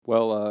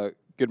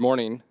Good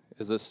morning.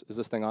 Is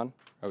this thing on?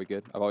 Are we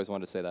good? I've always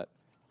wanted to say that.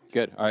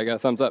 Good. All right, got a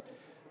thumbs up.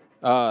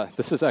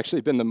 This has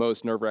actually been the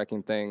most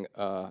nerve-wracking thing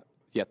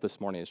yet this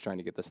morning, is trying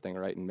to get this thing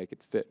right and make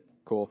it fit.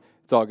 Cool.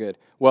 It's all good.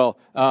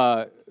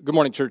 Good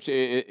morning, church.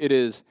 It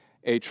is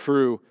a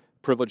true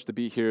privilege to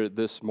be here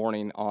this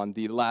morning on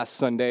the last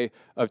Sunday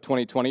of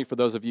 2020. For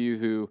those of you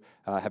who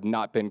have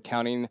not been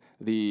counting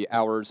the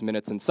hours,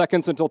 minutes, and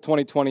seconds until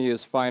 2020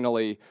 is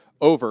finally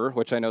over,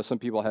 which I know some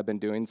people have been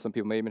doing. Some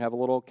people may even have a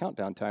little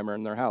countdown timer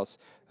in their house.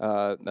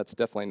 That's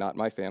definitely not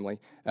my family.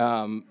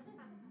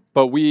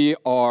 But we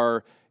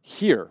are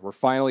here. We're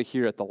finally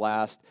here at the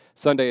last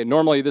Sunday. And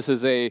normally this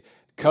is a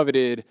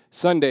coveted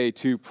Sunday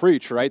to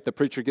preach, right? The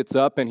preacher gets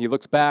up and he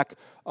looks back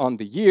on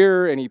the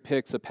year and he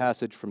picks a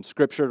passage from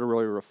Scripture to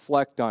really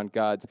reflect on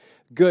God's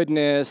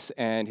goodness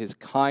and his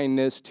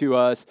kindness to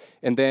us.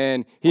 And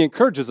then he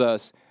encourages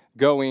us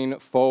going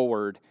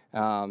forward.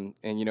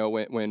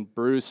 When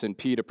Bruce and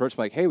Pete approached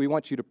me, like, hey, we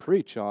want you to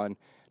preach on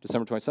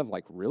December 27th.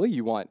 Like, really?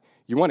 You want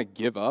to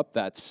give up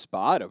that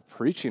spot of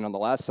preaching on the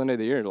last Sunday of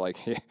the year? Like,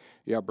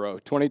 yeah, bro,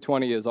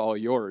 2020 is all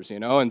yours,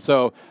 And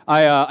so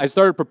I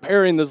started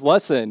preparing this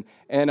lesson,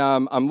 and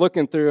I'm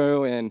looking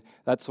through, and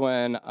that's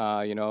when,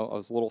 I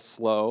was a little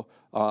slow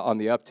on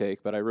the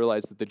uptake, but I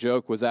realized that the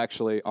joke was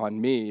actually on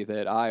me,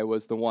 that I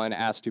was the one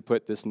asked to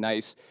put this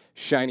nice,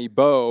 shiny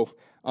bow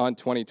on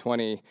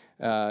 2020.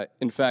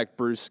 In fact,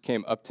 Bruce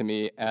came up to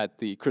me at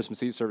the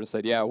Christmas Eve service and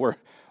said, yeah, we're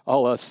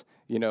all us,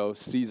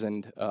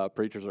 seasoned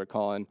preachers are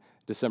calling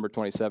December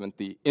 27th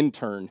the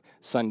intern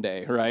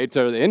Sunday, right?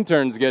 So the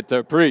interns get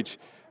to preach,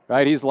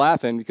 right? He's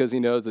laughing because he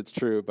knows it's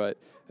true, but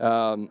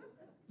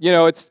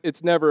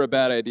it's never a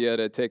bad idea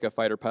to take a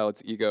fighter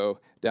pilot's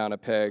ego down a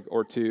peg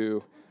or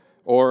two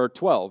or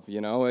 12,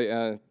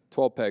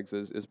 12 pegs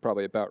is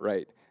probably about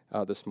right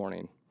this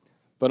morning.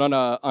 But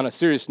on a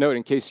serious note,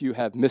 in case you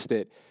have missed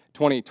it,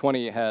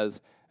 2020 has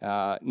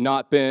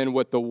not been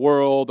what the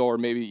world or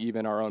maybe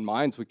even our own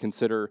minds would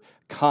consider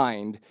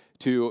kind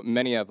to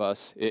many of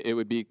us. It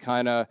would be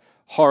kind of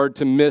hard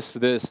to miss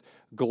this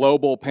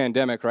global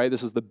pandemic, right?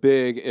 This is the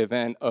big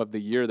event of the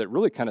year that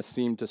really kind of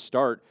seemed to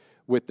start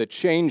with the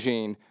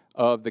changing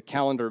of the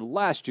calendar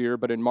last year,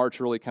 but in March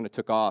really kind of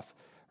took off,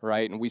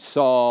 right? And we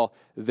saw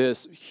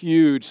this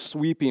huge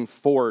sweeping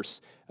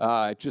force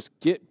just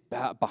get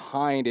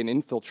behind and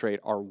infiltrate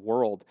our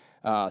world.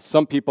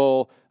 Some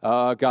people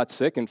got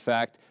sick. In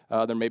fact,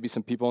 there may be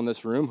some people in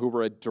this room who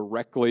were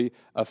directly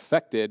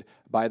affected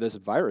by this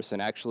virus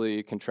and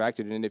actually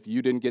contracted it. And if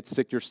you didn't get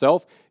sick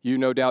yourself, you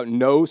no doubt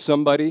know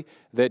somebody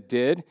that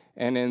did.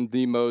 And in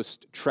the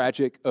most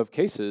tragic of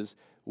cases,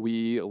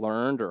 we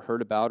learned or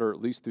heard about, or at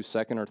least through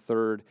second or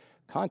third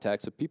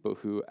contacts, of people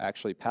who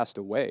actually passed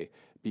away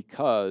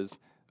because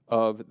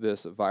of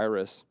this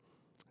virus.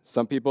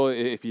 Some people,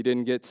 if you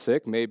didn't get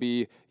sick,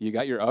 maybe you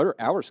got your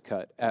hours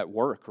cut at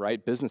work,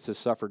 right? Businesses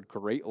suffered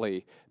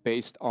greatly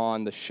based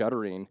on the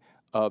shuttering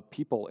of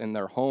people in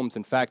their homes.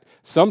 In fact,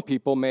 some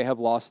people may have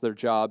lost their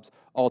jobs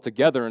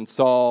altogether and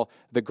saw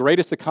the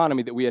greatest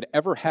economy that we had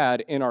ever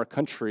had in our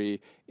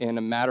country in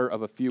a matter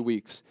of a few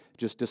weeks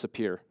just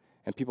disappear.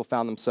 And people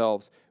found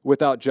themselves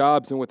without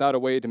jobs and without a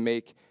way to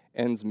make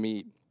ends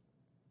meet.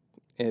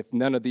 If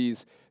none of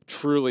these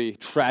truly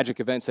tragic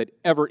events had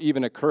ever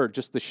even occurred,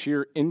 just the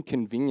sheer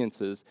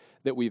inconveniences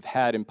that we've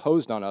had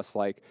imposed on us,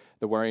 like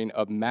the wearing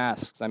of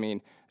masks. I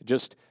mean,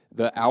 just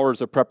the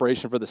hours of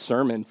preparation for the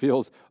sermon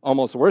feels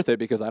almost worth it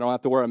because I don't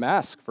have to wear a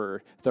mask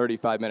for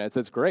 35 minutes.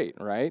 It's great,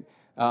 right?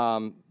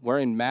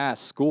 Wearing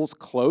masks, schools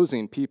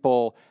closing,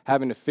 people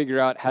having to figure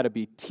out how to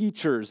be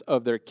teachers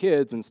of their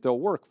kids and still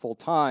work full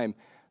time.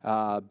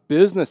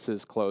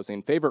 Businesses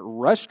closing, favorite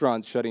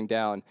restaurants shutting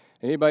down.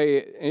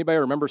 Anybody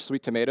remember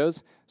Sweet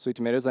Tomatoes? Sweet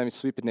Tomatoes,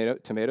 Sweet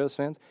Tomatoes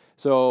fans.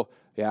 So,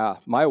 yeah,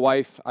 my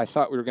wife, I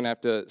thought we were going to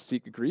have to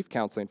seek grief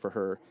counseling for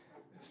her.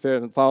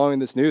 Following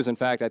this news, in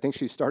fact, I think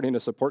she's starting a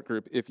support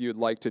group if you'd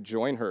like to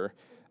join her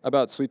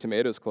about Sweet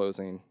Tomatoes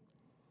closing.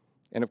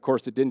 And of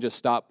course, it didn't just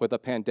stop with a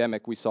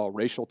pandemic. We saw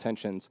racial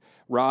tensions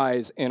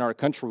rise in our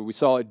country. We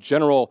saw a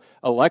general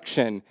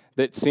election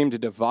that seemed to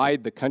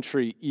divide the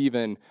country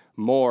even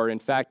more. In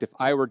fact, if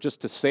I were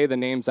just to say the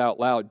names out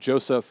loud,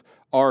 Joseph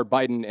R.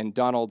 Biden and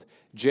Donald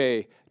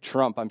J.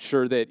 Trump, I'm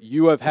sure that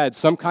you have had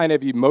some kind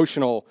of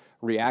emotional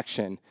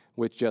reaction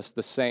with just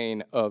the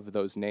saying of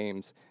those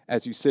names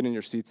as you sit in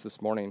your seats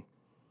this morning.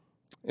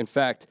 In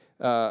fact,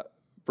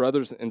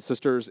 brothers and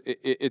sisters,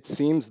 it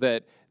seems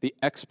that the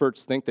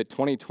experts think that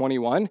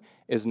 2021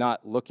 is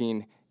not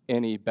looking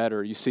any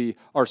better. You see,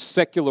 our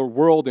secular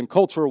world and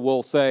culture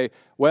will say,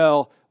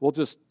 well, we'll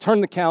just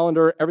turn the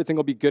calendar, everything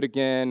will be good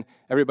again,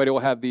 everybody will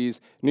have these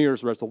New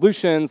Year's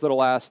resolutions that'll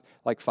last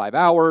like 5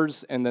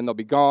 hours, and then they'll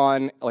be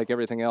gone like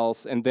everything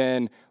else, and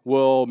then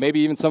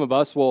maybe even some of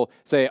us will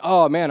say,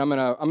 oh man, I'm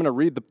gonna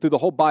read through the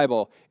whole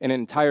Bible in an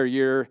entire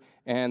year,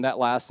 and that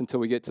lasts until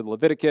we get to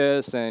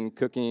Leviticus and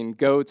cooking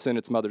goats and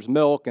its mother's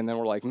milk, and then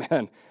we're like,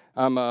 man,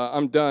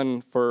 I'm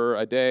done for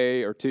a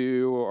day or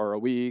two or a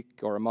week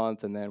or a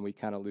month, and then we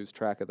kind of lose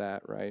track of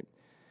that, right?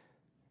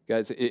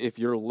 Guys, if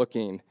you're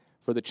looking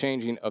for the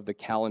changing of the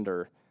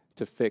calendar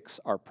to fix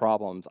our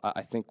problems,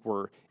 I think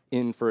we're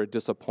in for a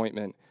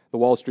disappointment. The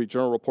Wall Street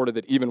Journal reported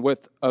that even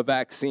with a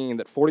vaccine,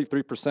 that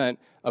 43%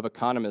 of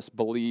economists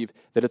believe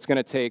that it's going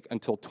to take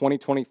until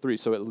 2023,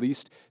 so at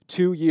least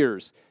 2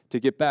 years, to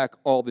get back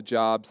all the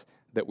jobs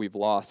that we've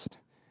lost.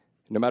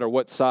 No matter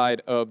what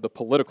side of the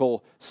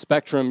political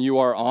spectrum you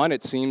are on,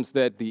 it seems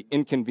that the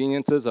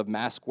inconveniences of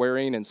mask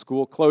wearing and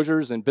school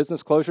closures and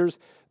business closures,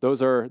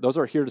 those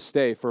are here to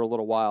stay for a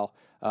little while,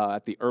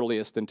 at the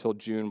earliest until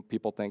June,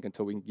 people think,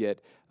 until we can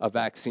get a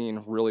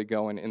vaccine really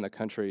going in the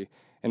country.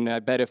 And I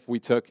bet if we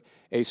took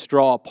a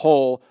straw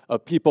poll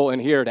of people in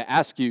here to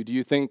ask you, do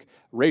you think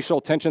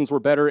racial tensions were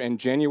better in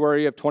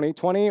January of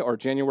 2020 or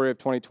January of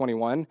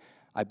 2021?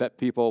 I bet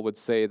people would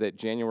say that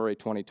January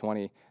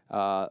 2020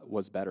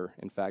 was better.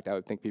 In fact, I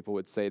would think people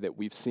would say that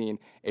we've seen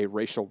a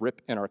racial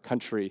rip in our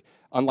country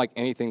unlike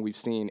anything we've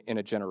seen in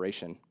a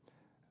generation.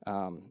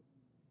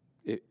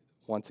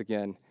 Once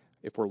again,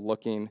 if we're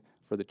looking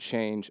for the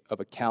change of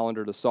a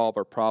calendar to solve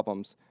our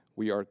problems,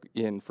 we are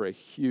in for a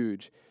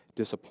huge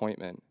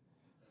disappointment.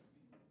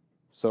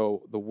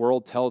 So the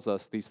world tells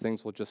us these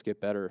things will just get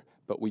better,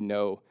 but we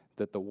know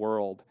that the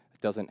world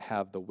doesn't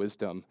have the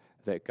wisdom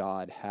that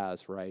God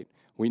has, right?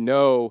 We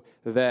know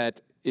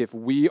that if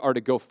we are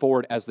to go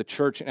forward as the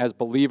church and as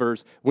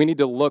believers, we need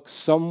to look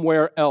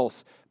somewhere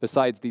else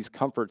besides these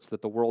comforts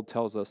that the world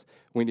tells us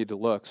we need to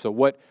look. So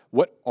what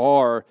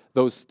are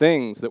those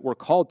things that we're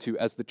called to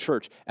as the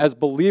church? As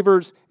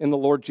believers in the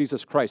Lord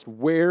Jesus Christ,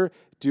 where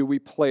do we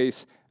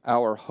place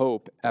our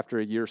hope after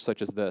a year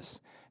such as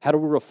this? How do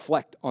we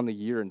reflect on the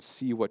year and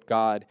see what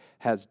God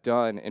has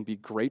done and be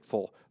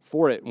grateful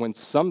for it when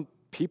some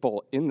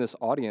people in this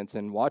audience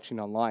and watching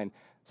online,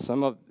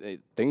 some of the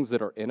things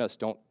that are in us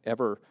don't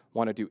ever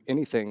want to do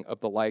anything of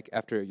the like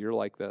after a year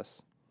like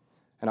this?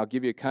 And I'll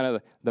give you kind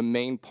of the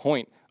main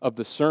point of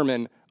the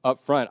sermon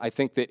up front. I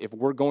think that if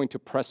we're going to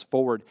press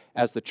forward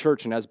as the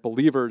church and as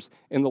believers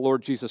in the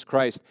Lord Jesus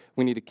Christ,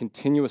 we need to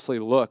continuously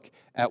look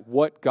at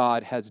what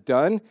God has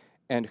done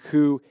and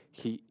who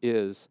He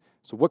is.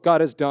 So what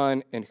God has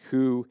done and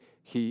who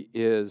He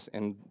is.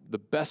 And the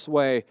best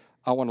way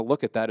I want to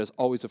look at that is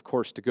always, of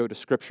course, to go to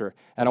Scripture.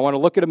 And I want to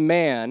look at a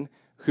man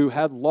who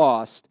had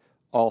lost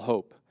all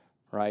hope,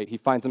 right? He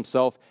finds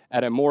himself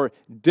at a more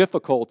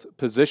difficult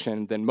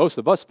position than most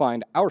of us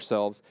find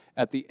ourselves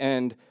at the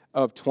end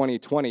of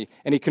 2020.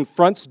 And he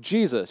confronts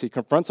Jesus. He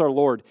confronts our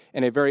Lord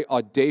in a very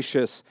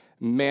audacious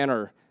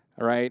manner,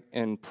 right?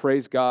 And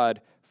praise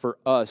God for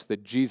us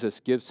that Jesus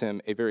gives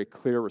him a very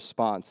clear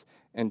response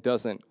and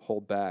doesn't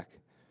hold back.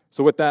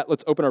 So with that,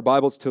 let's open our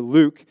Bibles to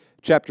Luke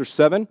chapter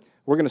 7.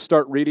 We're going to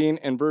start reading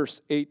in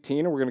verse 18,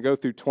 and we're going to go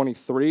through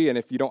 23. And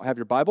if you don't have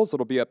your Bibles,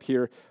 it'll be up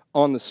here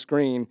on the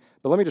screen.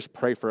 But let me just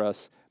pray for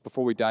us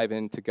before we dive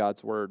into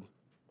God's word.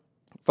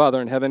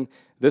 Father in heaven,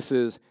 this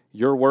is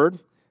your word,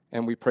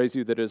 and we praise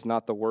you that it is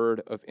not the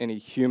word of any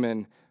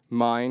human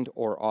mind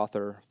or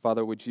author.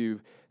 Father, would you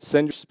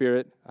send your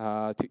Spirit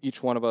to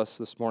each one of us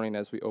this morning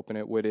as we open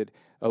it? Would it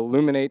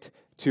illuminate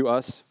to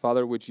us?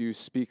 Father, would you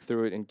speak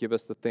through it and give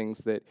us the things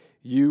that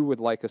you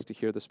would like us to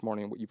hear this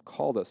morning, what you've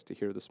called us to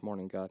hear this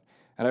morning, God?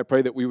 And I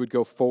pray that we would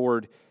go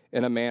forward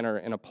in a manner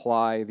and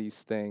apply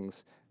these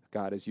things,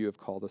 God, as you have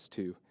called us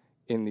to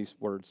in these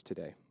words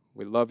today.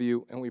 We love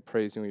you and we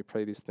praise you and we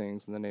pray these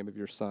things in the name of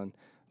your Son,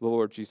 the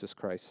Lord Jesus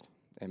Christ.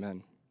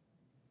 Amen.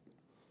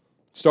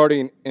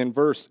 Starting in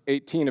verse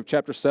 18 of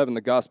chapter 7,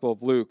 the Gospel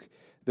of Luke,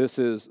 this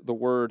is the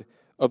word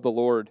of the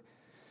Lord.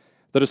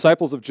 The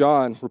disciples of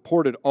John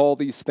reported all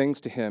these things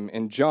to him,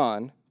 and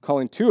John,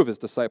 calling 2 of his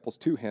disciples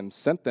to him,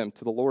 sent them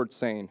to the Lord,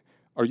 saying,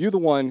 "Are you the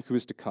one who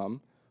is to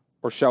come,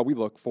 or shall we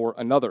look for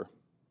another?"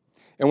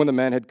 And when the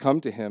men had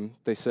come to him,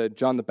 they said,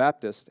 "John the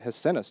Baptist has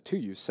sent us to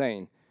you,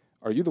 saying,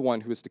 'Are you the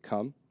one who is to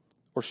come,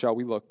 or shall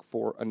we look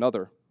for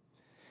another?'"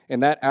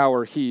 In that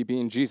hour he,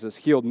 being Jesus,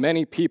 healed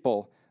many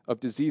people of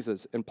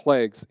diseases and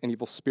plagues and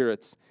evil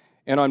spirits,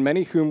 and on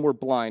many whom were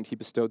blind he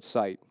bestowed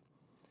sight.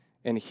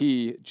 And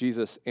he,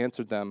 Jesus,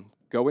 answered them,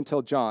 "Go and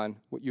tell John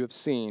what you have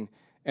seen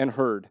and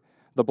heard.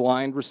 The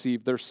blind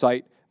receive their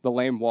sight, the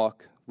lame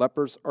walk,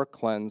 lepers are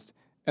cleansed,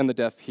 and the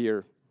deaf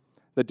hear.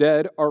 The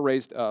dead are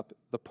raised up,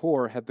 the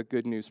poor have the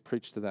good news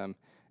preached to them,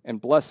 and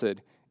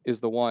blessed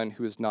is the one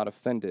who is not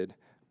offended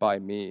by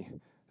me."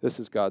 This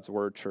is God's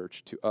word,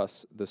 church, to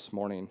us this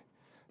morning.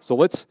 So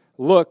let's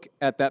look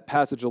at that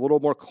passage a little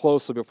more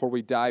closely before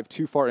we dive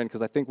too far in,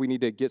 because I think we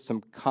need to get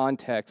some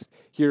context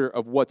here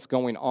of what's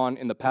going on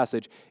in the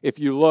passage. If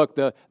you look,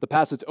 the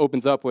passage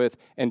opens up with,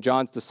 "And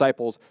John's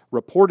disciples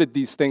reported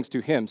these things to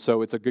him."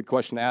 So it's a good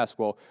question to ask,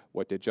 well,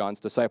 what did John's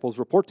disciples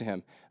report to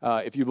him?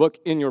 If you look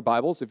in your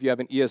Bibles, if you have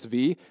an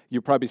ESV,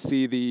 you probably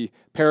see the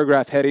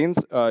paragraph headings.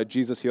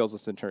 Jesus heals a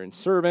centurion's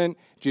servant,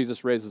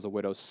 Jesus raises a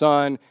widow's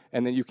son,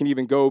 and then you can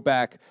even go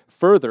back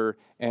further,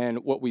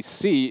 and what we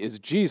see is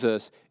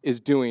Jesus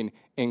is doing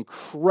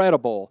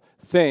incredible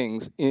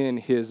things in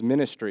his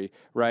ministry,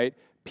 right?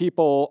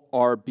 People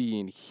are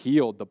being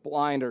healed. The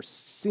blind are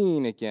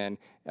seeing again.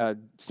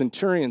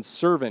 Centurion's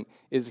servant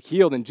is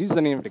healed, and Jesus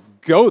doesn't even have to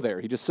go there.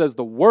 He just says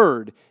the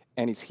word,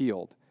 and he's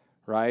healed,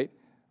 right?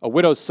 A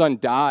widow's son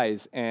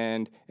dies,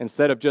 and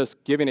instead of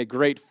just giving a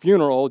great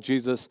funeral,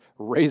 Jesus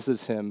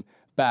raises him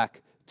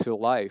back to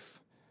life.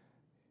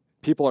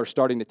 People are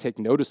starting to take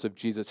notice of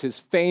Jesus. His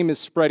fame is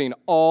spreading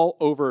all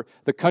over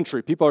the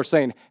country. People are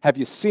saying, have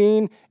you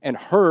seen and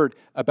heard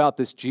about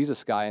this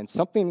Jesus guy? And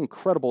something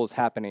incredible is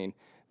happening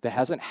that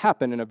hasn't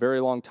happened in a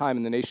very long time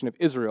in the nation of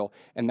Israel,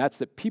 and that's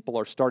that people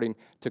are starting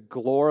to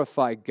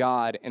glorify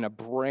God in a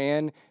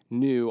brand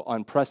new,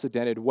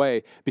 unprecedented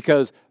way.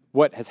 Because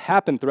what has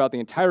happened throughout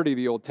the entirety of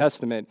the Old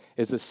Testament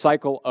is this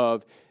cycle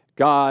of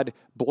God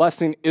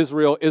blessing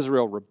Israel.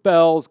 Israel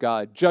rebels,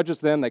 God judges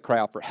them, they cry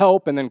out for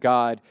help, and then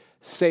God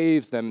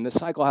saves them. And this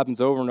cycle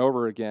happens over and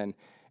over again.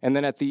 And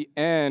then at the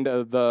end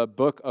of the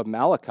book of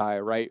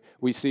Malachi, right,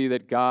 we see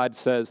that God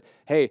says,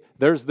 hey,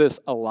 there's this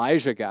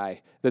Elijah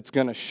guy that's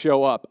going to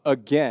show up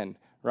again,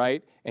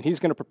 right? And he's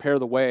going to prepare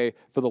the way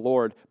for the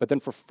Lord. But then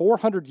for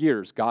 400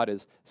 years, God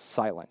is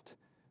silent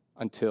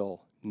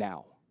until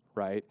now,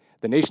 right?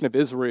 The nation of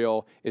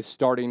Israel is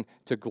starting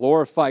to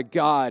glorify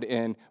God,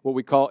 and what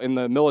we call in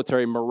the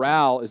military,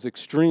 morale is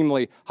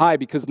extremely high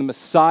because the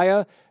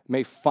Messiah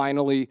may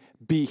finally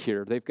be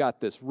here. They've got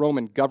this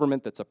Roman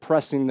government that's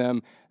oppressing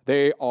them.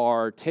 They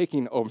are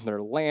taking over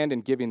their land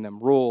and giving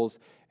them rules,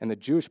 and the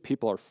Jewish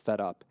people are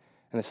fed up.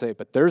 And they say,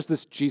 but there's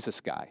this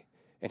Jesus guy,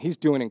 and he's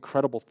doing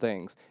incredible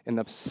things, and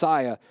the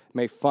Messiah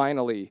may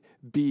finally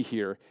be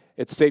here.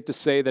 It's safe to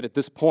say that at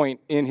this point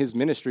in his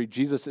ministry,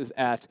 Jesus is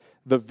at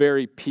the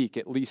very peak,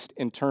 at least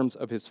in terms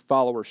of his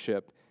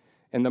followership,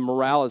 and the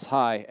morale is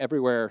high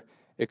everywhere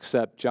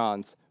except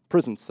John's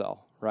prison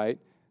cell, right?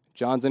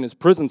 John's in his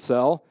prison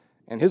cell,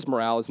 and his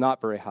morale is not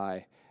very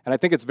high. And I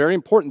think it's very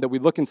important that we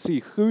look and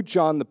see who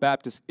John the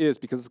Baptist is,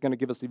 because it's going to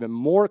give us even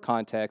more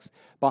context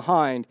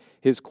behind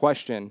his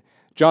question.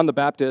 John the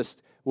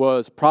Baptist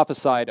was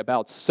prophesied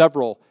about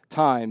several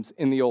times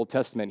in the Old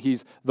Testament.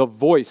 He's the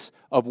voice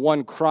of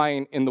one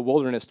crying in the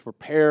wilderness to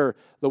prepare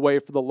the way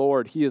for the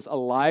Lord. He is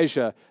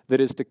Elijah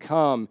that is to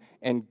come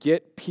and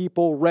get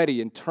people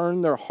ready and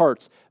turn their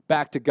hearts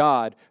back to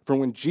God for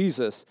when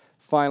Jesus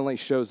finally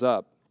shows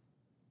up.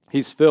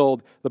 He's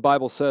filled, the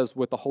Bible says,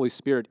 with the Holy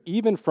Spirit,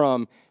 even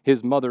from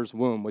his mother's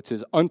womb, which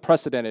is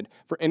unprecedented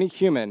for any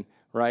human,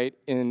 right,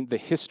 in the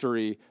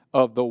history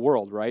of the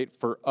world, right?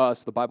 For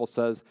us, the Bible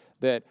says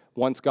that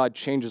once God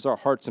changes our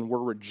hearts and we're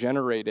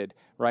regenerated,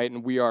 right,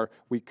 and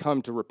we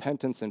come to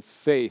repentance and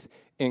faith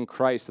in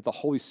Christ, that the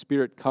Holy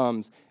Spirit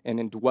comes and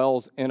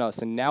indwells in us,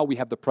 and now we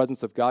have the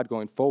presence of God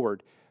going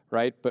forward,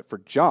 right? But for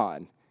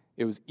John,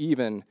 it was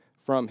even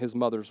from his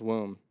mother's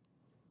womb.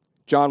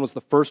 John was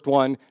the first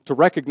one to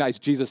recognize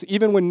Jesus,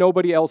 even when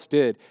nobody else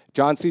did.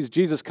 John sees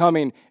Jesus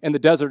coming in the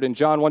desert, and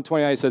John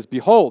 1:29 says,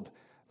 "Behold,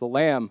 the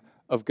Lamb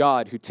of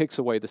God who takes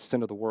away the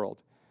sin of the world."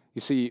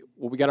 You see,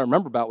 what we got to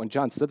remember about when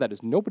John said that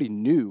is nobody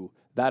knew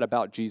that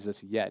about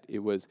Jesus yet. It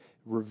was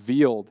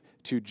revealed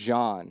to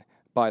John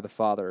by the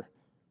Father.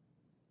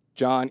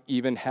 John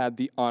even had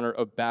the honor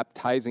of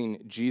baptizing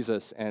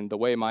Jesus, and the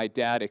way my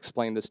dad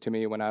explained this to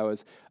me when I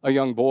was a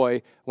young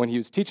boy, when he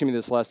was teaching me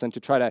this lesson to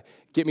try to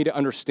get me to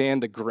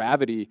understand the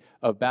gravity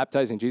of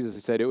baptizing Jesus,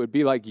 he said, it would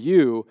be like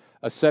you,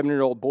 a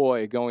 7-year-old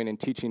boy, going and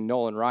teaching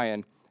Nolan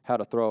Ryan how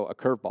to throw a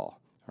curveball,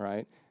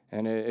 right?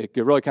 And it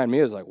really kind of me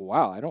is like,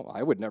 wow,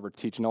 I would never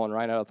teach Nolan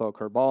Ryan how to throw a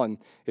curveball. And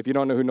if you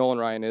don't know who Nolan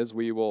Ryan is,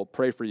 we will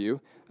pray for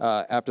you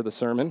after the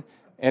sermon.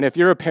 And if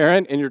you're a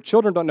parent and your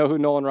children don't know who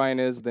Nolan Ryan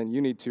is, then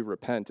you need to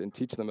repent and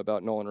teach them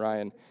about Nolan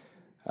Ryan.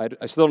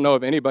 I still don't know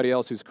of anybody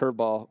else whose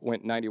curveball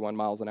went 91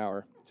 miles an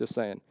hour, just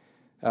saying.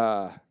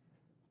 But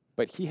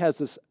he has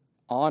this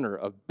honor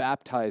of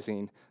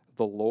baptizing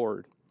the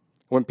Lord.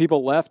 When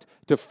people left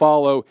to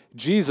follow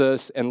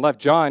Jesus and left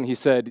John, he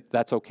said,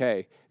 that's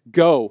okay.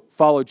 Go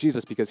follow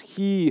Jesus because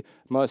he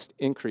must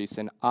increase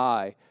and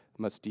I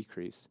must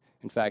decrease.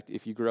 In fact,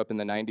 if you grew up in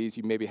the 90s,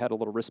 you maybe had a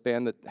little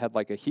wristband that had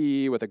like a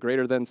he with a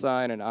greater than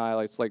sign and I.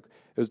 It's like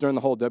it was during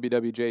the whole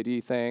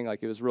WWJD thing.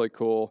 Like it was really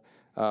cool,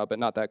 but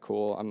not that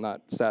cool. I'm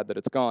not sad that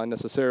it's gone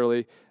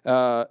necessarily.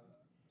 But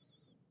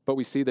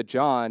we see that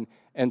John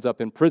ends up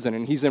in prison,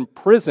 and he's in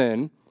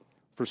prison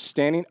for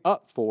standing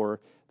up for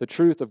the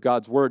truth of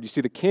God's word. You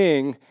see, the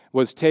king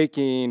was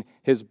taking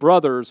his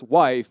brother's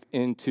wife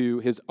into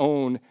his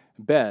own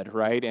bed,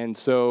 right? And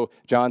so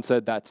John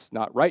said, that's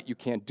not right. You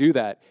can't do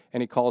that.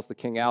 And he calls the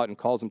king out and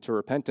calls him to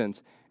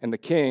repentance. And the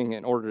king,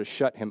 in order to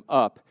shut him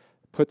up,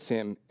 puts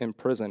him in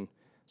prison.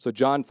 So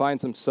John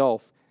finds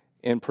himself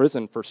in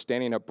prison for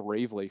standing up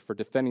bravely, for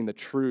defending the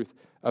truth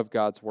of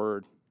God's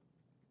word.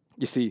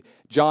 You see,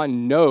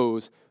 John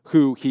knows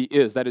who he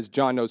is. That is,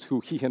 John knows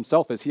who he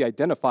himself is. He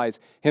identifies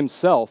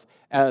himself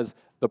as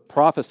the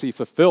prophecy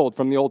fulfilled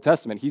from the Old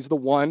Testament. He's the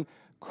one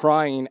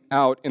crying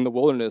out in the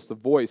wilderness, the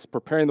voice,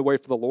 preparing the way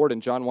for the Lord.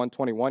 In John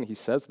 1:21, he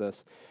says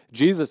this.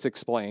 Jesus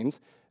explains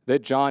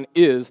that John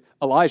is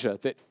Elijah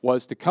that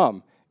was to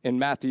come in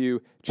Matthew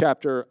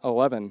chapter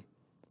 11.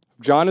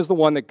 John is the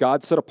one that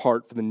God set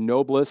apart for the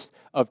noblest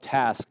of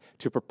tasks,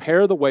 to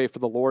prepare the way for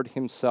the Lord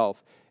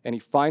himself. And he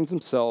finds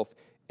himself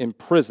in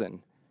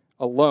prison,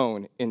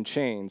 alone, in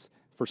chains,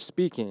 for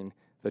speaking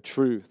the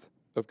truth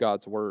of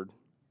God's word.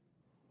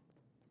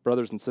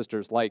 Brothers and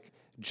sisters, like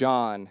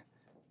John,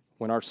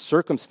 when our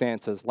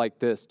circumstances like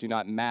this do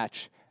not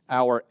match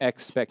our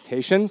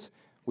expectations,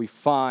 we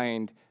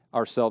find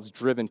ourselves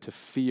driven to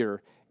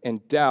fear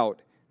and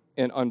doubt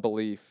and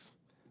unbelief.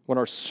 When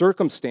our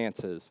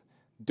circumstances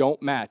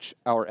don't match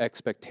our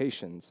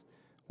expectations,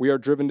 we are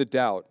driven to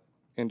doubt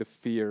and to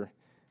fear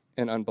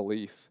and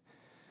unbelief.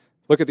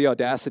 Look at the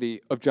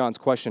audacity of John's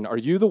question. Are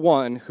you the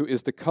one who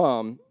is to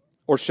come,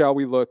 or shall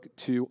we look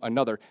to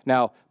another?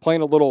 Now,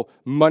 playing a little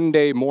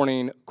Monday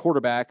morning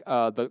quarterback,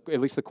 at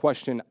least the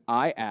question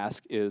I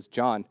ask is,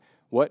 John,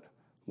 what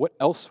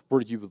else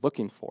were you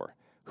looking for?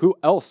 Who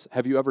else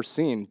have you ever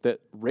seen that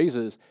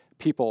raises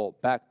people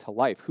back to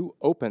life? Who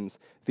opens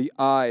the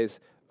eyes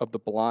of the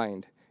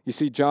blind? You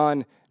see,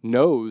 John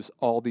knows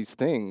all these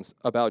things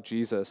about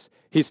Jesus.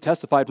 He's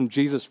testified from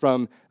Jesus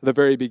from the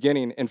very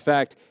beginning. In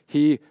fact,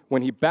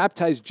 when he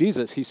baptized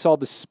Jesus, he saw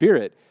the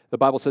Spirit, the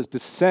Bible says,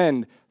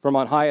 descend from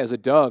on high as a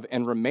dove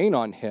and remain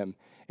on him.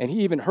 And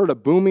he even heard a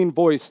booming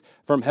voice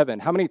from heaven.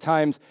 How many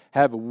times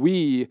have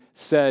we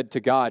said to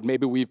God,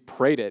 maybe we've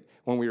prayed it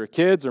when we were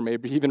kids or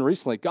maybe even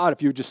recently, God,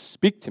 if you would just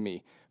speak to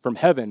me from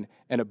heaven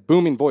in a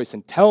booming voice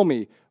and tell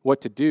me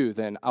what to do,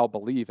 then I'll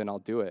believe and I'll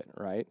do it,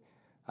 right?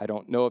 I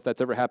don't know if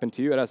that's ever happened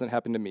to you. It hasn't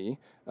happened to me.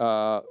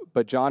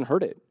 But John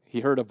heard it.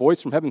 He heard a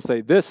voice from heaven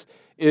say, "This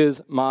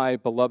is my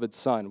beloved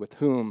Son, with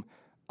whom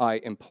I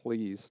am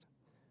pleased."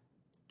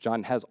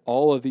 John has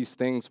all of these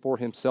things for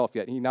himself,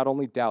 yet he not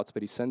only doubts,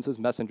 but he sends his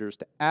messengers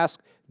to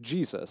ask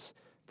Jesus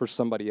for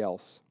somebody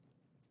else.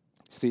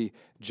 See,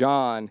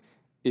 John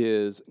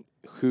is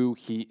who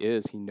he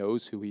is. He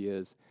knows who he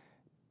is,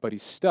 but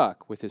he's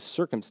stuck with his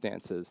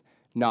circumstances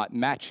not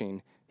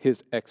matching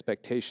his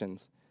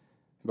expectations.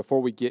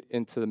 Before we get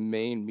into the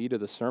main meat of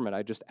the sermon,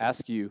 I just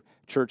ask you,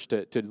 church,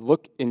 to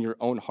look in your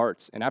own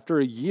hearts. And after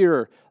a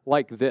year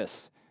like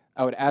this,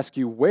 I would ask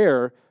you,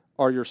 where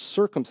are your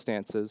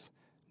circumstances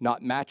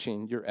not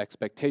matching your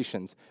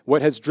expectations?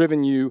 What has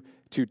driven you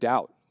to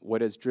doubt? What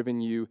has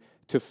driven you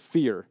to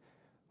fear?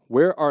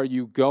 Where are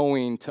you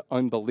going to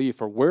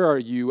unbelief? Or where are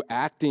you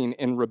acting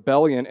in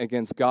rebellion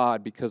against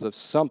God because of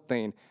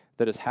something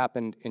that has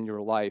happened in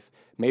your life?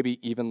 Maybe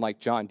even like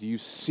John, do you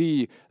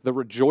see the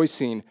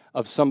rejoicing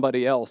of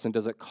somebody else, and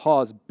does it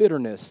cause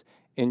bitterness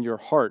in your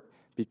heart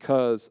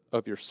because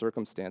of your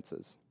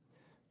circumstances?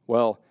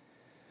 Well,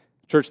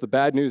 church, the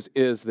bad news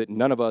is that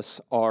none of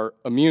us are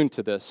immune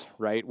to this,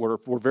 right? We're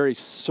very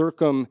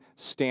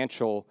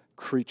circumstantial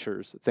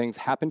creatures. Things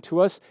happen to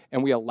us,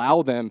 and we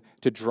allow them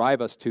to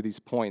drive us to these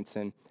points.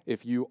 And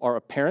if you are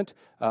a parent,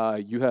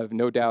 you have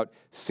no doubt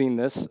seen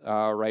this,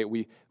 right?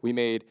 We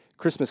made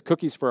Christmas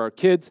cookies for our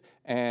kids,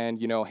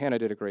 and Hannah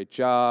did a great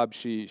job.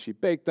 She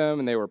baked them,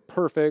 and they were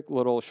perfect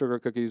little sugar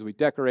cookies. We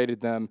decorated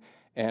them,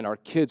 and our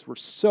kids were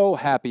so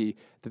happy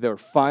that they were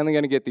finally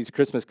going to get these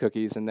Christmas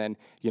cookies. And then,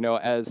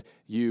 as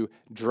you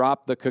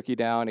drop the cookie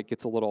down, it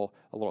gets a little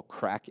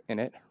crack in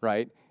it,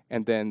 right?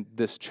 And then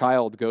this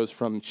child goes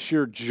from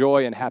sheer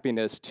joy and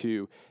happiness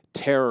to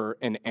terror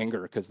and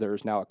anger because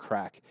there's now a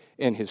crack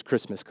in his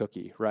Christmas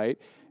cookie, right?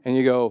 And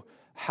you go,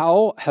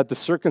 how have the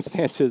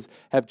circumstances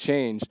have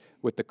changed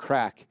with the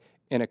crack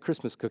in a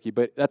Christmas cookie?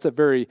 But that's a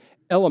very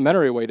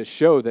elementary way to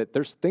show that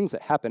there's things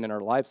that happen in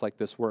our lives like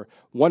this, where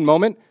one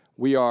moment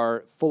we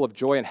are full of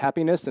joy and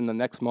happiness, and the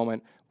next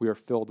moment we are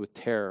filled with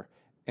terror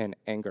and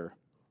anger.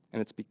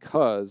 And it's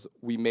because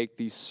we make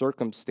these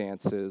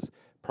circumstances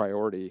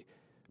priority.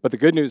 But the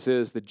good news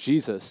is that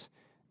Jesus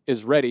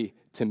is ready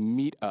to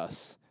meet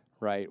us,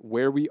 right,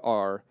 where we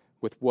are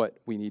with what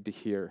we need to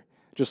hear.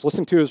 Just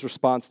listen to his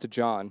response to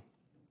John.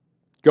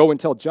 Go and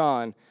tell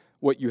John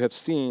what you have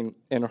seen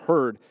and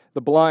heard.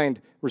 The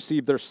blind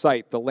receive their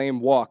sight, the lame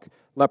walk,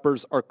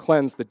 lepers are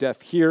cleansed, the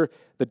deaf hear,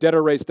 the dead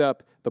are raised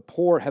up, the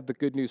poor have the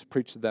good news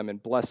preached to them,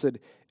 and blessed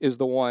is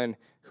the one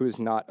who is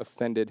not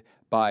offended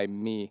by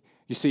me.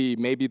 You see,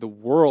 maybe the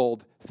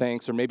world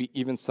thinks, or maybe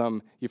even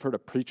you've heard a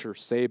preacher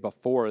say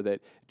before,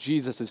 that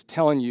Jesus is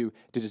telling you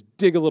to just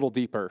dig a little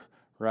deeper,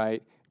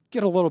 right?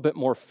 Get a little bit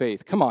more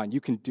faith. Come on,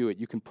 you can do it.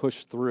 You can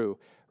push through,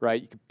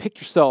 right? You can pick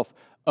yourself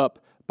up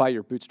by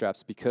your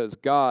bootstraps, because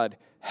God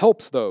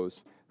helps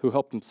those who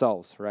help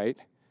themselves, right?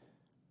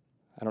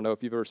 I don't know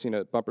if you've ever seen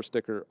a bumper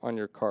sticker on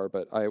your car,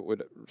 but I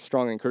would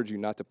strongly encourage you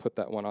not to put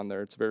that one on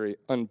there. It's very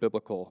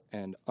unbiblical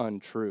and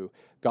untrue.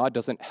 God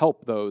doesn't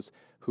help those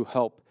who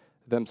help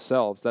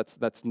themselves.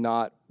 That's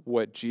not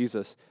what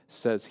Jesus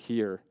says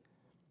here.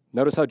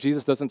 Notice how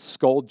Jesus doesn't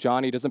scold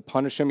John. He doesn't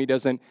punish him. He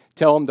doesn't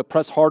tell him to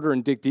press harder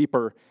and dig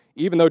deeper.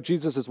 Even though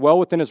Jesus is well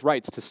within his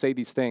rights to say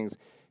these things,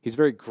 he's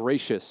very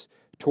gracious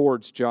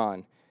towards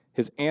John.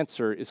 His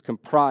answer is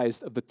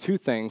comprised of the two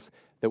things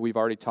that we've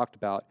already talked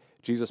about.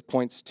 Jesus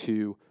points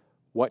to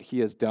what he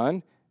has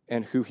done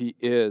and who he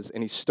is,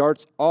 and he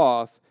starts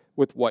off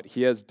with what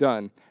he has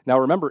done. Now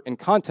remember, in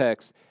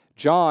context,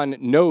 John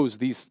knows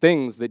these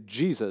things that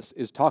Jesus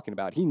is talking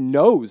about. He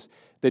knows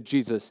that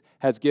Jesus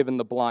has given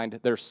the blind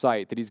their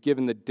sight, that he's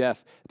given the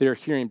deaf their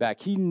hearing back.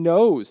 He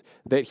knows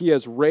that he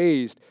has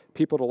raised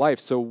people to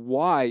life. So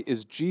why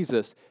is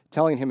Jesus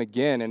telling him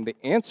again? And the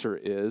answer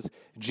is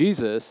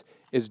Jesus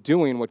is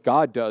doing what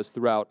God does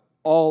throughout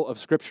all of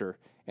Scripture,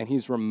 and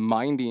he's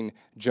reminding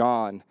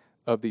John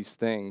of these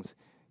things.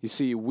 You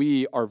see,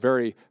 we are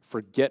very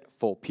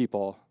forgetful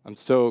people. I'm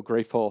so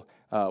grateful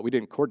we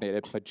didn't coordinate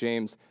it, but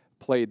James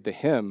played the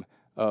hymn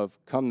of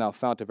 "Come Thou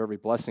Fount of Every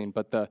Blessing,"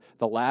 but the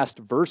last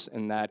verse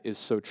in that is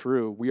so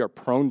true. We are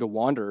prone to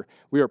wander.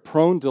 We are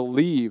prone to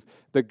leave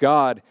the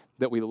God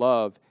that we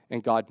love,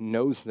 and God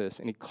knows this,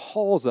 and he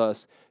calls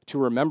us to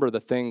remember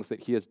the things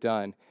that he has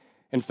done.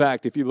 In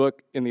fact, if you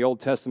look in the Old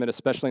Testament,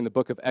 especially in the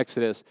book of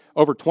Exodus,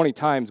 over 20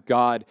 times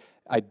God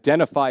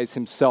identifies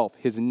himself,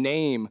 his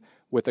name,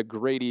 with a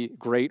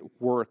great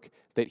work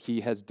that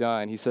he has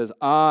done. He says,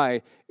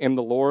 "I am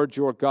the Lord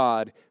your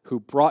God who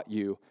brought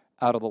you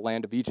out of the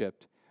land of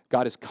Egypt."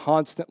 God is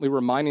constantly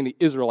reminding the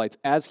Israelites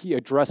as he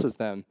addresses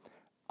them,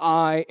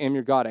 "I am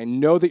your God. I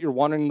know that you're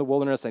wandering in the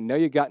wilderness. I know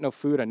you got no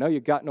food. I know you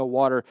got no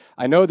water.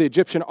 I know the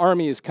Egyptian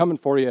army is coming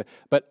for you,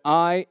 but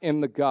I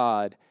am the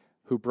God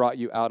who brought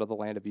you out of the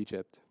land of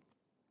Egypt."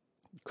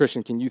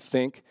 Christian, can you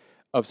think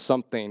of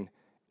something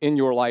in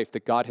your life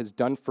that God has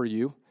done for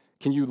you?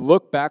 Can you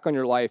look back on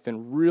your life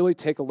and really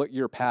take a look at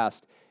your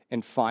past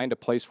and find a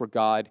place where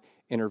God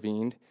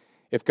intervened?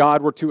 If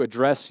God were to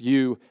address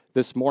you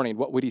this morning,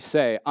 what would he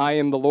say? "I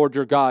am the Lord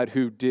your God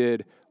who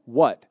did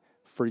what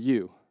for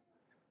you?"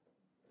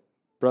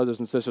 Brothers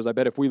and sisters, I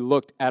bet if we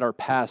looked at our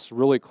past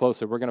really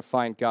closely, we're going to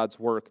find God's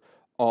work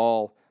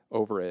all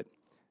over it.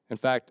 In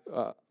fact,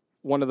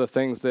 one of the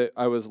things that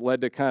I was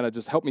led to kind of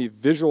just help me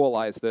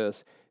visualize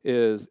this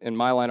is in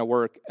my line of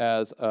work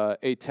as a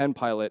A-10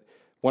 pilot,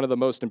 one of the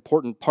most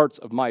important parts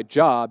of my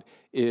job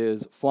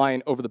is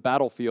flying over the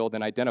battlefield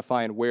and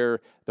identifying where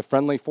the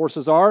friendly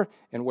forces are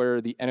and where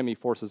the enemy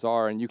forces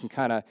are. And you can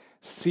kind of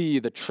see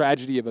the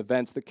tragedy of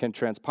events that can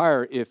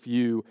transpire if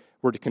you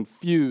were to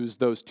confuse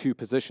those two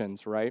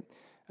positions, right?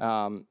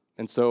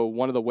 And so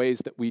one of the ways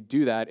that we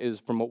do that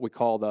is from what we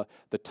call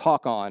the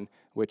talk-on,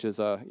 which is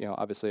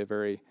obviously a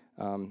very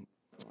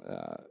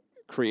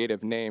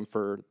creative name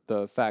for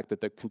the fact that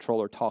the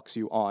controller talks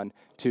you on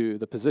to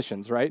the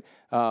positions, right?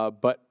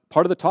 But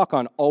part of the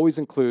talk-on always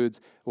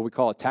includes what we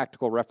call a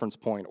tactical reference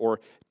point, or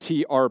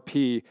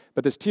TRP.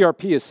 But this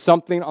TRP is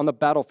something on the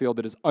battlefield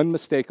that is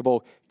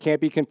unmistakable, can't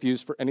be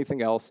confused for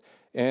anything else.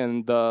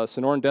 In the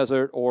Sonoran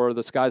Desert or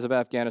the skies of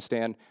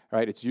Afghanistan,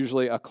 right, it's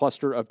usually a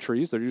cluster of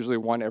trees. They're usually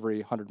one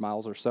every 100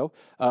 miles or so.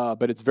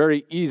 But it's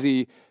very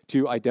easy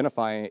to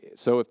identify.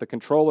 So if the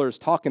controller is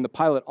talking the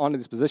pilot onto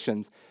these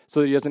positions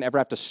so that he doesn't ever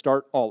have to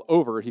start all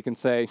over, he can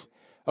say,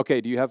 "Okay,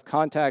 do you have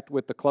contact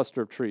with the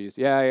cluster of trees?"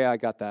 Yeah, I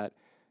got that.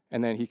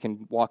 And then he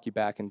can walk you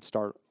back and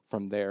start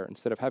from there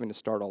instead of having to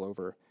start all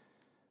over.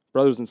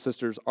 Brothers and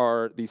sisters,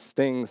 are these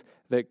things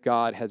that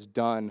God has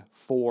done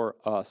for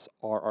us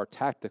are our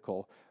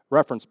tactical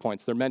reference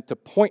points. They're meant to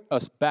point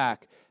us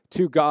back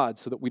to God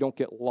so that we don't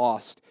get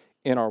lost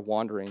in our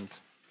wanderings.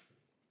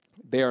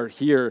 They are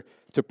here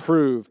to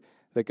prove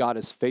that God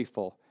is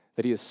faithful,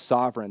 that he is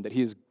sovereign, that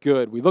he is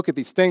good. We look at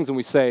these things and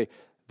we say,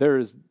 there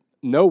is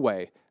no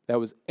way that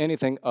was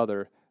anything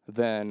other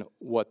than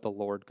what the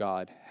Lord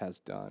God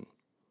has done.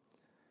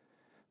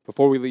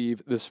 Before we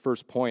leave this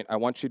first point, I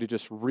want you to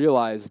just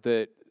realize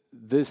that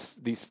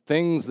these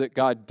things that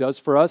God does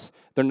for us,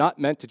 they're not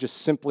meant to just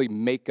simply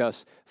make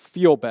us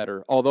feel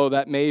better. Although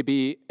that may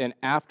be an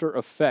after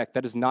effect,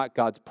 that is not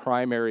God's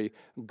primary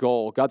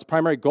goal. God's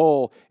primary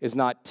goal is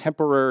not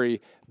temporary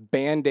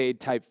Band-Aid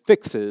type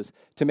fixes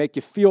to make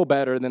you feel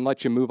better and then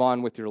let you move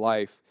on with your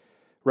life.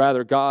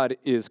 Rather, God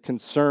is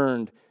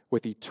concerned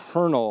with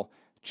eternal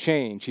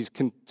change. He's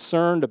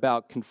concerned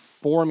about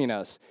conforming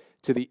us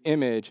to the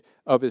image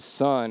of his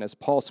Son, as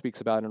Paul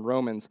speaks about in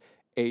Romans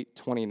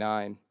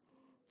 8:29,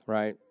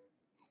 right?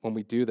 When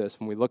we do this,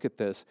 when we look at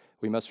this,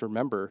 we must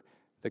remember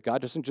that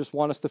God doesn't just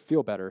want us to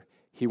feel better.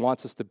 He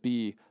wants us to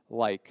be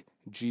like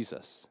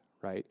Jesus,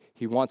 right?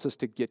 He wants us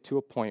to get to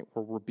a point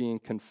where we're being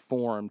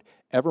conformed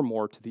ever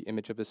more to the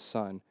image of his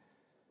Son.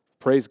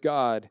 Praise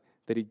God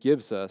that he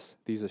gives us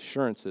these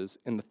assurances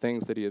in the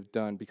things that he has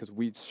done, because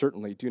we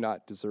certainly do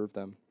not deserve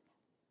them.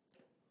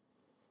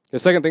 The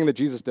second thing that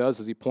Jesus does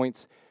is he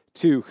points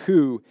to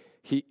who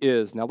he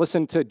is. Now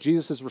listen to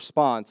Jesus'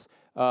 response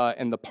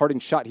and the parting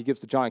shot he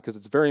gives to John, because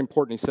it's very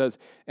important. He says,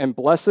 "And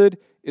blessed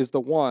is the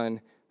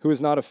one who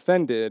is not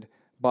offended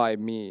by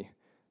me."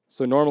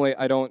 So normally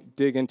I don't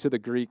dig into the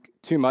Greek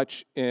too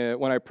much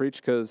when I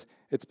preach, because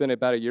it's been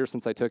about a year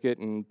since I took it,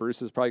 and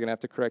Bruce is probably going to have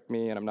to correct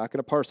me, and I'm not going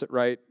to parse it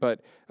right.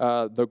 But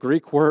the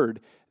Greek word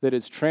that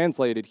is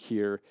translated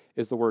here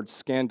is the word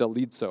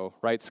scandalizo,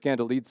 right?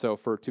 Scandalizo,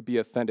 for to be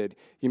offended.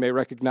 You may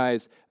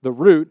recognize the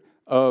root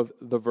of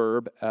the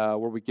verb where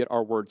we get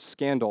our word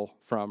scandal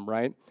from,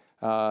 right?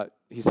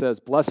 He says,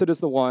 "Blessed is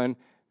the one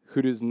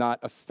who is not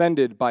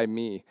offended by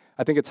me.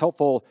 I think it's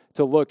helpful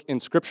to look in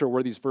Scripture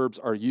where these verbs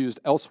are used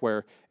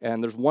elsewhere.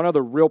 And there's one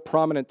other real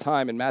prominent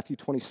time in Matthew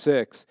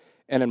 26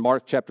 and in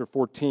Mark chapter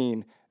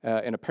 14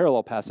 in a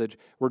parallel passage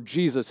where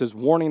Jesus is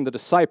warning the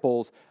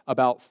disciples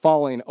about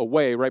falling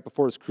away right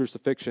before his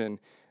crucifixion.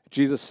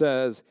 Jesus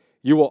says,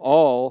 "You will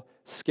all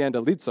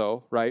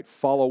scandalizo," right,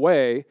 fall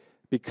away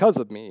because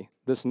of me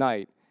this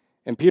night.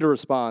 And Peter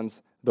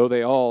responds, "Though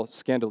they all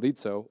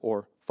scandalizo,"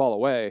 or fall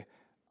away,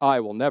 I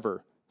will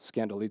never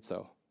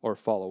scandalizo, or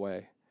fall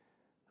away,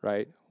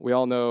 right? We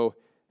all know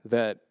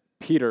that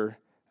Peter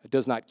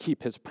does not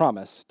keep his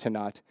promise to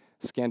not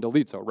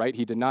scandalizo, right?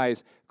 He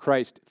denies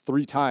Christ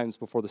 3 times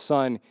before the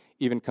sun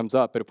even comes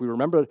up. But if we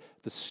remember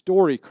the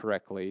story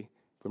correctly,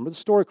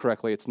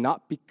 it's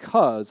not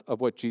because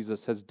of what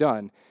Jesus has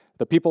done.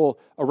 The people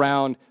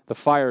around the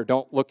fire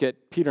don't look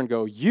at Peter and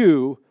go,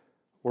 "You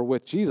were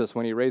with Jesus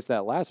when he raised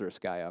that Lazarus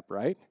guy up,"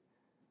 right?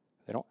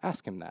 They don't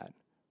ask him that,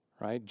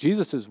 right?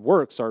 Jesus'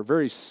 works are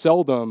very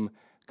seldom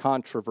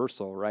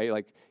controversial, right?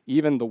 Like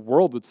even the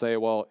world would say,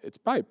 well, it's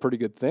probably a pretty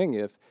good thing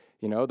if,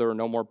 there were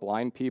no more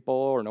blind people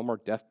or no more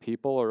deaf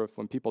people, or if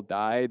when people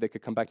died, they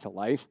could come back to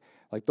life.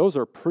 Like those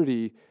are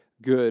pretty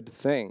good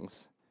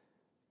things.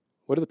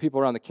 What do the people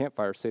around the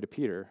campfire say to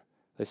Peter?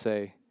 They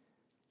say,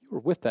 "You were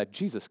with that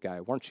Jesus guy,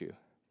 weren't you?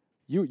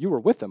 You were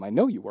with him. I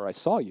know you were. I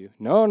saw you."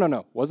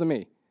 No, wasn't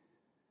me.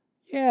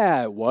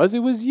 "Yeah, it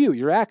was you.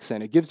 Your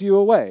accent, it gives you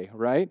away,"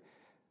 right?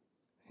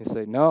 They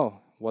say,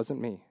 "No,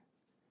 wasn't me."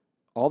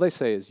 All they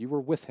say is, "You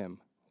were with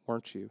him,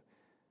 weren't you?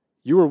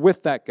 You were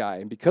with that guy."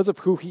 And because of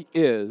who he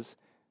is,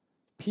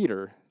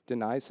 Peter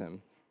denies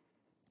him.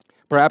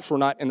 Perhaps we're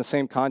not in the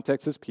same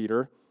context as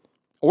Peter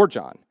or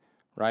John,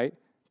 right?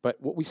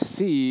 But what we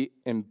see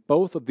in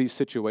both of these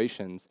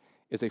situations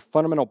is a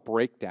fundamental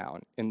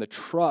breakdown in the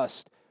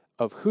trust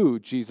of who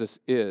Jesus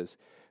is.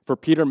 For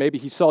Peter, maybe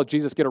he saw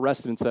Jesus get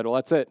arrested and said, "Well,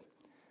 that's it.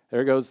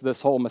 There goes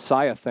this whole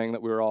Messiah thing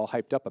that we were all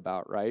hyped up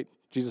about," right?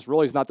 Jesus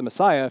really is not the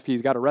Messiah if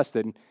he's got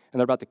arrested and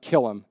they're about to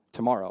kill him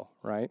tomorrow,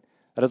 right?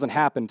 That doesn't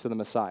happen to the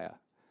Messiah.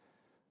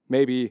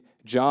 Maybe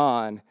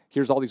John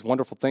hears all these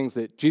wonderful things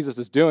that Jesus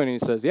is doing, and he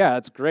says, "Yeah,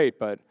 that's great,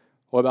 but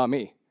what about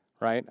me,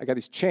 right? I got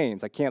these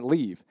chains. I can't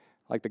leave.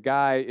 Like the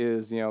guy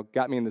is,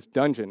 got me in this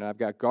dungeon, and I've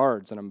got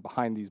guards, and I'm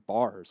behind these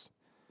bars."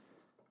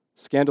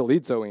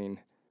 Scandalizoing,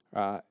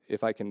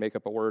 if I can make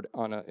up a word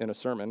in a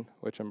sermon,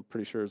 which I'm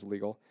pretty sure is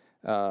legal,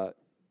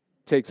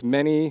 takes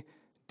many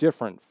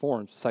different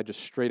forms besides just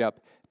straight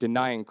up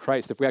denying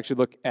Christ. If we actually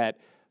look at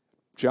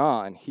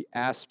John, he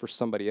asks for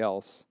somebody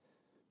else.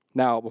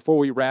 Now, before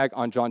we rag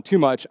on John too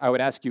much, I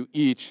would ask you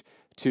each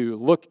to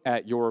look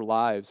at your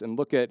lives and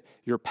look at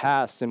your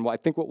past. And I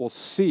think what we'll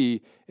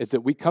see is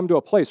that we come to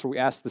a place where we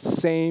ask the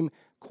same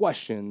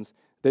questions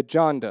that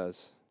John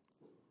does.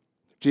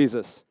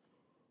 "Jesus,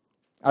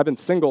 I've been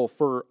single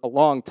for a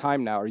long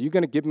time now. Are you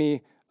going to give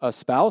me a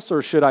spouse,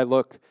 or should I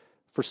look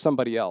for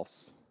somebody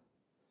else?"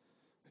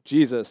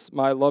 "Jesus,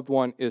 my loved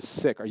one is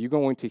sick. Are you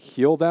going to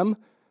heal them,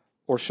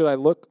 or should I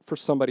look for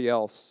somebody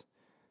else?"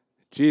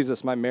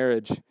 "Jesus, my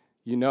marriage,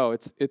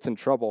 it's in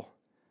trouble.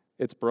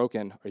 It's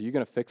broken. Are you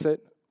going to fix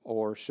it,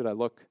 or should I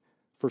look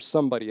for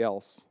somebody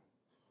else?"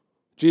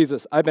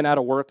 "Jesus, I've been out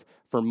of work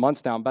for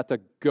months now. I'm about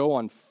to go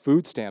on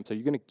food stamps. Are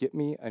you going to get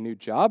me a new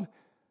job,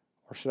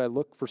 or should I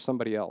look for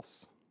somebody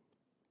else?"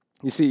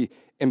 You see,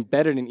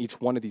 embedded in each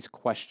one of these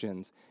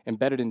questions,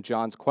 embedded in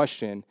John's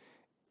question,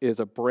 is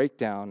a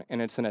breakdown,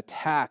 and it's an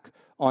attack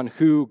on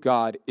who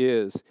God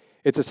is.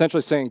 It's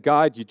essentially saying,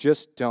 "God, you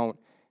just don't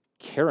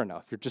care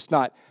enough. You're just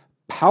not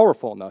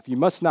powerful enough. You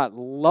must not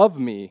love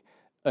me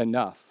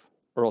enough,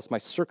 or else my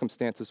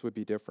circumstances would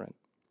be different."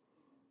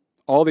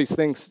 All these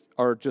things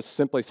are just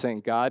simply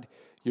saying, "God,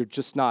 you're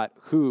just not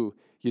who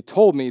you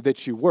told me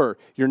that you were.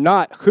 You're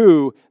not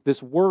who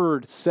this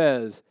word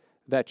says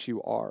that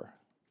you are."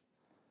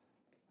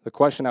 The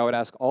question I would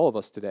ask all of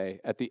us today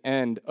at the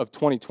end of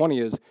 2020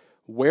 is,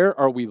 where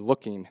are we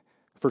looking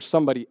for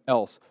somebody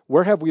else?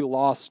 Where have we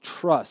lost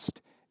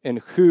trust in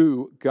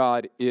who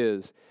God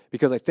is?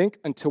 Because I think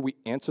until we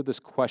answer this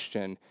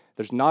question,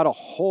 there's not a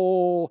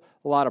whole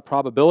lot of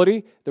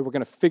probability that we're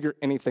going to figure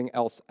anything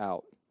else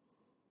out.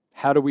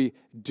 How do we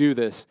do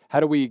this? How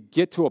do we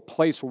get to a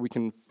place where we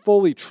can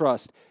fully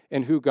trust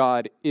in who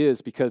God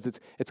is? Because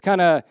it's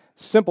kind of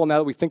simple now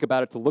that we think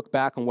about it to look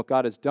back on what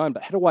God has done,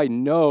 but how do I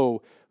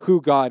know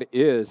who God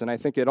is? And I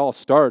think it all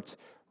starts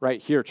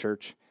right here,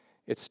 church.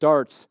 It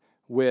starts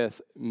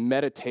with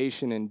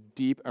meditation and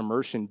deep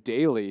immersion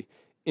daily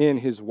in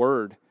his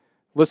word.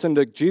 Listen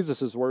to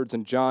Jesus' words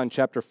in John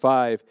chapter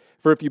 5.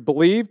 "For if you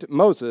believed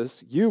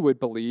Moses, you would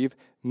believe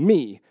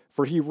me,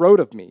 for he wrote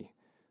of me.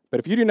 But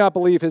if you do not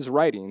believe his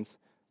writings,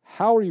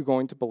 how are you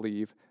going to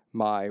believe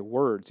my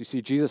words?" You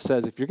see, Jesus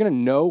says, if you're going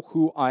to know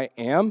who I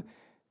am,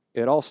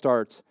 it all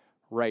starts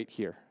right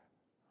here,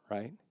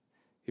 right?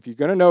 If you're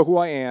going to know who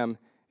I am,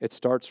 it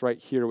starts right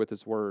here with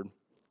his word.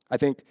 I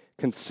think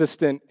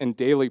consistent and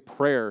daily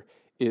prayer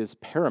is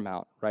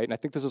paramount, right? And I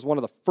think this is one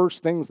of the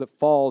first things that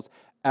falls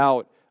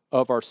out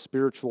of our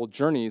spiritual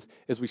journeys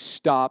is we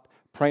stop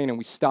praying and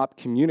we stop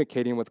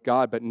communicating with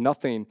God, but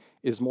nothing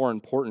is more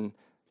important.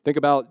 Think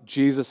about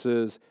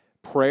Jesus'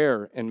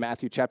 prayer in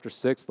Matthew chapter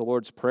 6, the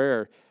Lord's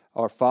Prayer.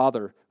 Our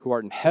Father, who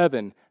art in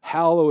heaven,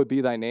 hallowed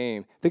be thy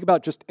name. Think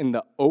about just in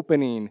the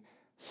opening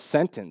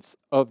sentence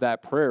of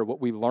that prayer,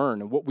 what we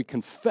learn and what we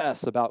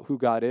confess about who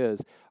God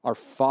is. Our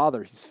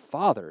Father,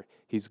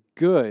 He's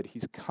good,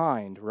 He's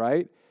kind,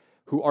 right?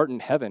 Who art in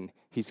heaven,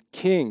 He's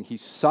king,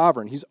 He's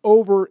sovereign, He's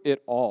over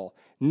it all.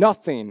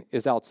 Nothing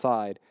is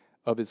outside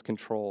of His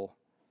control.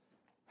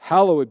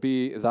 Hallowed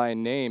be thy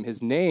name.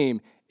 His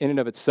name in and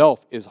of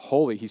itself is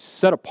holy. He's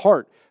set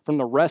apart from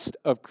the rest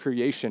of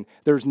creation.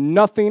 There's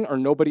nothing or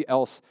nobody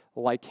else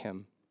like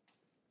Him.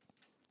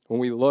 When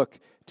we look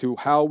to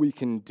how we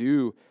can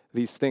do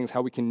these things,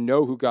 how we can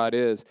know who God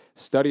is,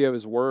 study of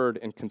His Word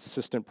and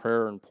consistent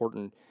prayer are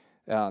important.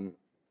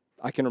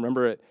 I can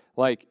remember it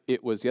like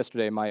it was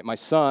yesterday. My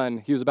son,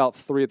 he was about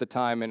 3 at the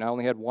time, and I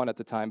only had 1 at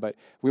the time, but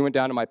we went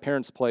down to my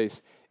parents'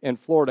 place in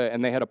Florida,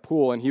 and they had a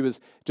pool, and he was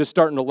just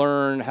starting to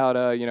learn how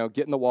to,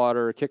 get in the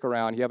water, kick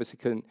around. He obviously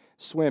couldn't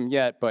swim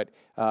yet, but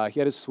he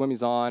had his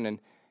swimmies on, and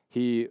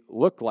he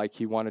looked like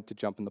he wanted to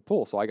jump in the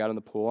pool. So I got in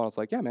the pool, and I was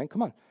like, yeah, man,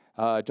 come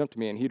on. Jump to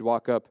me, and he'd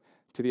walk up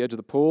to the edge of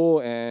the pool,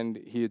 and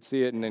he'd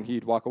see it, and then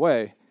he'd walk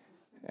away.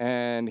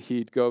 And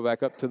he'd go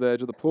back up to the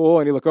edge of the pool,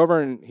 and he'd look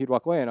over, and he'd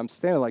walk away. And I'm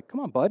standing like,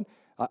 come on, bud.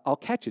 I'll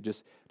catch you.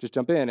 Just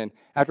jump in. And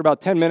after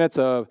about 10 minutes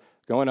of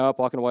going up,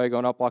 walking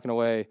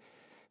away,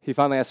 he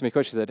finally asked me a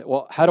question. He said,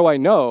 well, how do I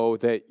know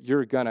that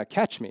you're going to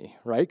catch me,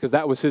 right? Because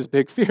that was his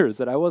big fear, is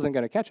that I wasn't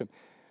going to catch him.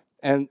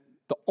 And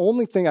the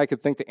only thing I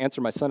could think to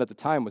answer my son at the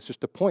time was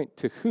just to point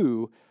to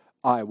who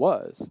I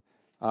was.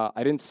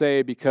 I didn't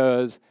say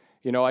because,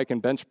 I can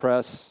bench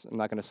press. I'm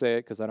not going to say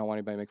it because I don't want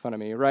anybody to make fun of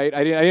me, right?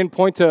 I didn't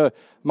point to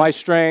my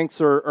strengths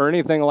or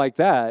anything like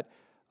that.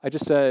 I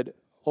just said,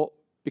 well,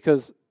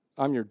 because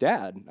I'm your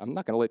dad. I'm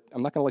not going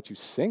to let you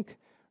sink,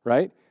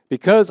 right?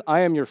 Because I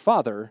am your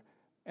father,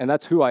 and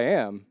that's who I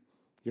am.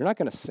 You're not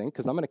going to sink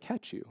because I'm going to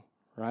catch you,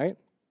 right?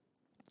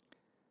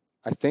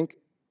 I think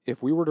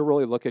if we were to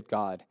really look at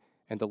God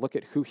and to look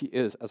at who He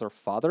is as our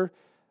Father,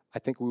 I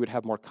think we would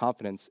have more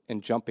confidence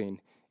in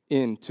jumping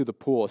into the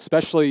pool,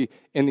 especially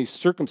in these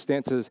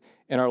circumstances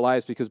in our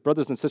lives, because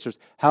brothers and sisters,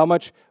 how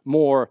much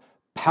more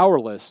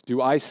powerless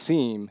do I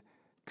seem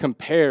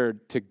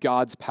compared to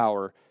God's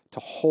power to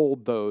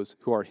hold those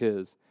who are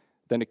His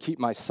than to keep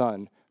my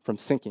son from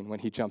sinking when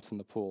he jumps in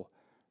the pool,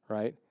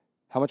 right?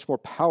 How much more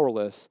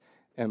powerless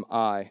am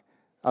I?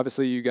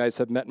 Obviously, you guys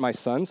have met my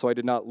son, so I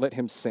did not let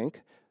him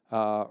sink,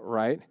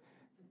 right?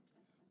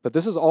 But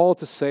this is all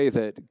to say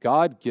that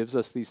God gives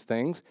us these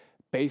things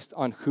based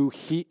on who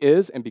He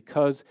is and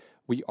because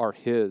we are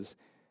His.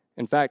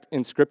 In fact,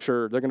 in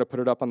Scripture, they're going to put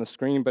it up on the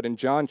screen, but in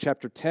John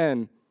chapter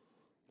 10,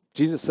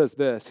 Jesus says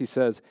this. He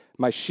says,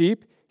 my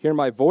sheep hear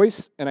my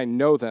voice, and I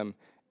know them,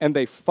 and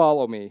they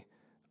follow me.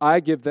 I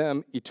give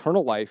them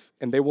eternal life,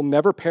 and they will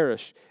never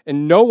perish,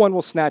 and no one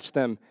will snatch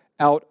them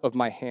out of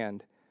my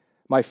hand.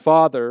 My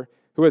Father,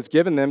 who has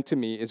given them to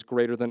me, is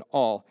greater than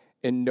all,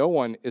 and no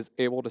one is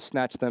able to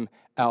snatch them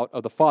out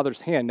of the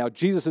Father's hand. Now,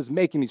 Jesus is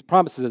making these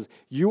promises.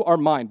 You are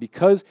mine.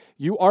 Because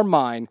you are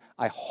mine,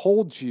 I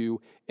hold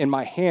you in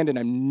my hand, and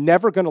I'm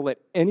never going to let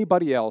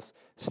anybody else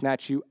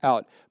snatch you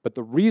out. But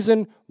the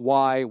reason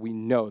why we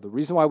know, the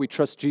reason why we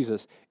trust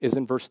Jesus is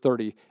in verse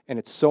 30, and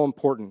it's so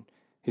important.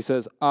 He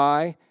says,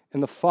 I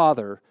and the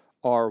Father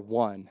are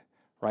one,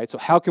 right? So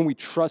how can we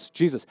trust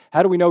Jesus?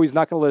 How do we know He's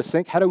not going to let us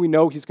sink? How do we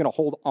know He's going to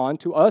hold on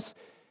to us?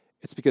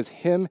 It's because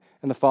Him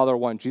and the Father are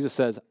one. Jesus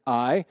says,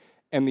 I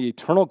am the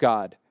eternal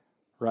God,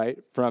 right?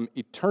 From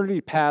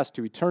eternity past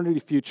to eternity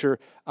future,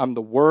 I'm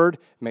the Word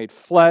made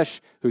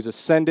flesh, who's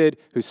ascended,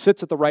 who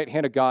sits at the right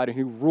hand of God, and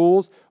who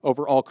rules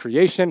over all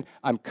creation.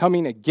 I'm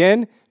coming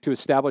again to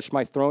establish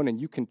my throne, and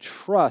you can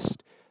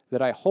trust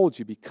that I hold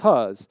you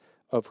because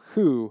of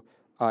who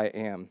I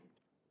am.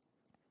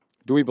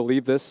 Do we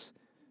believe this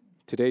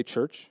today,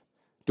 church?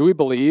 Do we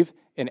believe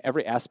in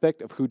every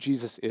aspect of who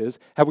Jesus is?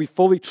 Have we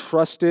fully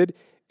trusted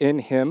in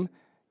Him,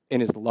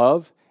 in His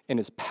love, in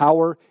His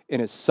power, in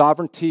His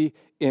sovereignty,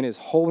 in His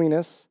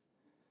holiness?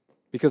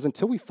 Because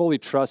until we fully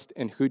trust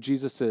in who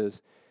Jesus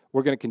is,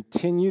 we're going to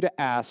continue to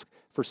ask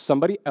for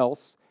somebody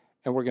else,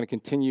 and we're going to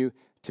continue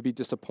to be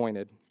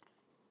disappointed.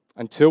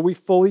 Until we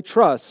fully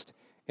trust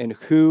in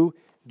who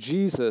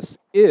Jesus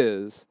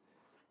is,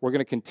 we're going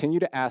to continue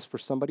to ask for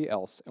somebody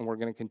else, and we're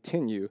going to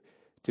continue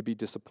to be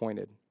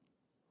disappointed.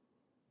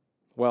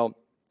 Well,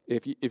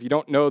 if you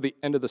don't know the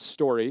end of the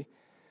story,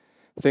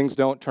 things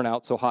don't turn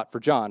out so hot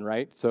for John,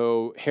 right?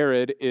 So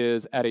Herod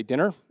is at a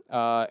dinner,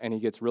 and he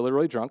gets really,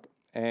 really drunk,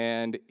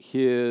 and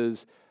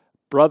his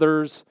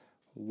brother's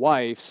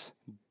wife's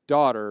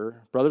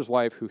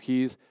wife, who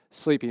he's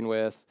sleeping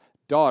with,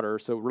 daughter,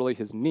 so really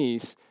his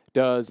niece,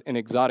 does an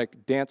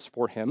exotic dance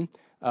for him.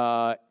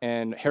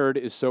 And Herod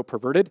is so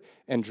perverted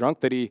and drunk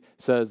that he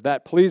says,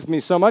 that pleased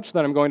me so much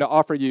that I'm going to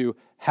offer you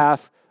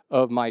half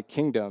of my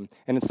kingdom.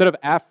 And instead of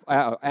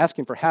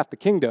asking for half the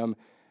kingdom,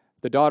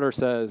 the daughter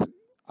says,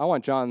 I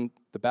want John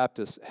the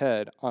Baptist's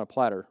head on a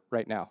platter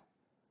right now,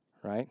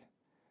 right?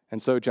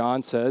 And so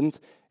John sends,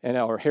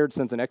 or Herod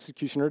sends an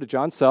executioner to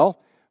John's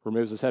cell,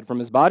 removes his head from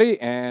his body,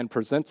 and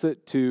presents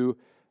it to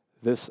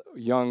this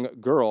young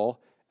girl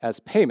as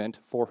payment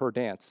for her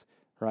dance,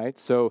 right?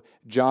 So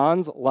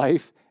John's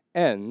life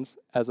ends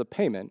as a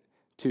payment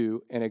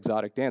to an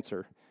exotic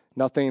dancer.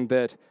 Nothing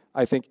that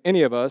I think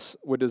any of us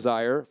would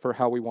desire for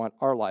how we want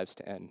our lives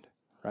to end,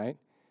 right?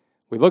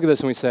 We look at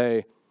this and we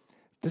say,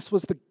 this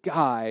was the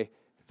guy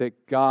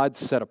that God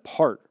set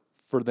apart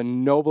for the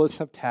noblest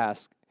of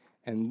tasks,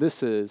 and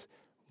this is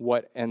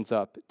what ends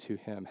up to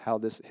him, how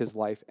his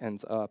life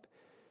ends up.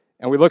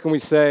 And we look and we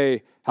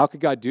say, how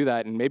could God do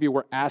that? And maybe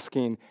we're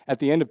asking, at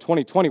the end of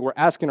 2020, we're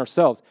asking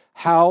ourselves,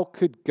 how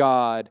could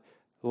God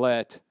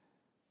let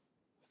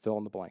fill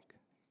in the blank,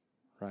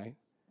 right?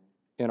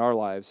 In our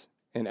lives,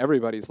 in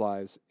everybody's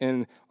lives,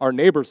 in our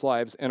neighbors'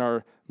 lives, in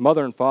our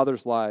mother and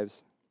father's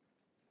lives.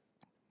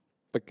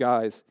 But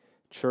guys,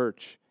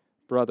 church,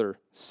 brother,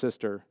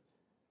 sister,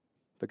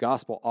 the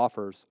gospel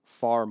offers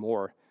far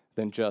more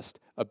than just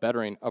a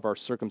bettering of our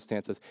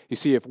circumstances. You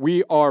see, if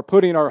we are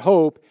putting our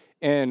hope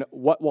in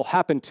what will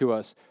happen to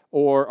us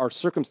or our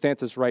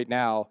circumstances right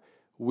now,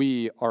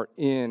 we are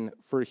in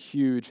for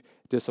huge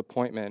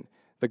disappointment.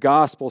 The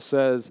gospel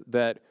says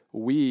that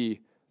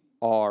we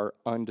are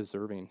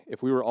undeserving.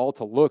 If we were all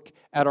to look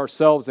at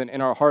ourselves and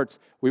in our hearts,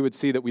 we would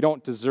see that we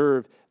don't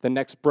deserve the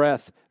next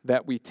breath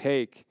that we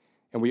take.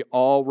 And we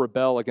all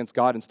rebel against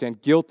God and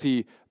stand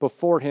guilty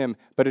before him.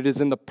 But it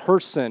is in the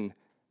person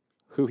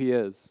who he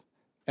is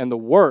and the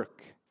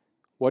work,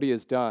 what he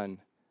has done,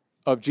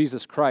 of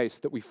Jesus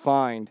Christ that we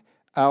find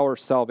our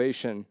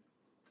salvation.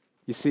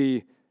 You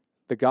see,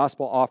 the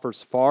gospel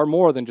offers far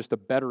more than just a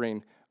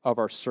bettering of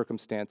our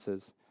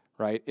circumstances,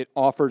 right? It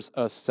offers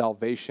us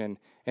salvation.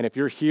 And if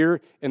you're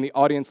here in the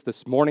audience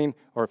this morning,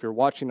 or if you're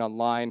watching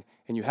online,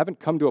 and you haven't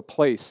come to a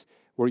place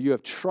where you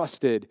have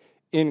trusted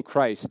in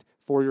Christ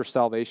for your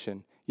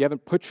salvation, you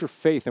haven't put your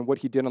faith in what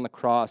he did on the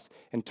cross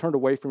and turned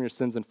away from your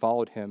sins and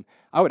followed him,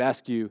 I would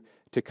ask you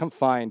to come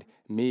find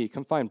me,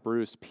 come find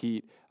Bruce,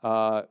 Pete,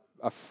 a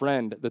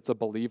friend that's a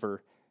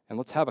believer, and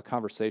let's have a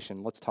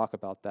conversation. Let's talk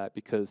about that,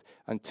 because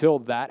until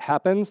that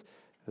happens,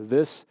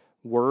 this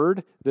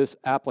word, this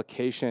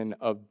application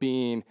of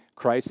being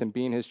Christ and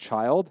being his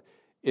child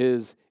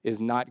is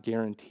not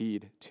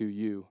guaranteed to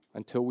you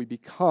until we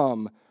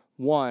become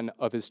one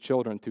of his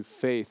children through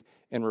faith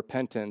and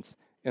repentance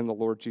in the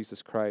Lord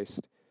Jesus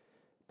Christ.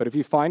 But if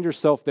you find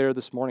yourself there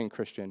this morning,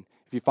 Christian,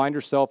 if you find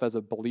yourself as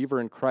a believer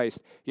in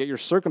Christ, yet your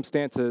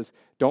circumstances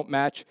don't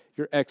match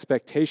your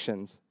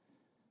expectations,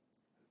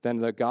 then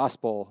the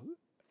gospel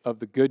of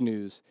the good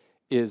news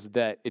is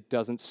that it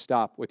doesn't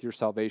stop with your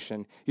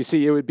salvation. You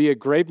see, it would be a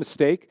grave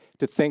mistake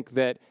to think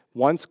that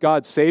once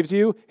God saves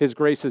you, his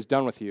grace is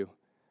done with you.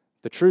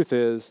 The truth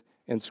is,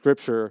 in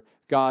Scripture,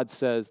 God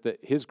says that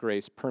his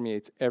grace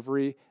permeates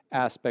every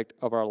aspect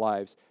of our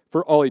lives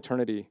for all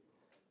eternity.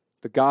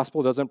 The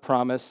gospel doesn't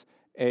promise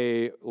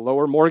a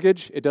lower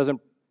mortgage. It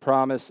doesn't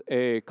promise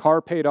a car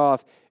paid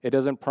off. It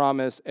doesn't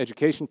promise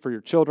education for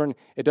your children.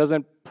 It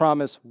doesn't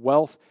promise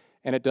wealth,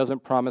 and it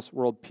doesn't promise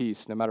world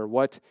peace, no matter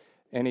what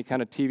any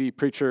kind of TV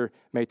preacher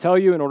may tell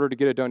you in order to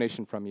get a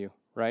donation from you,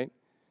 right?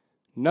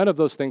 None of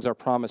those things are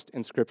promised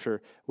in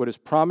Scripture. What is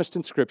promised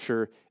in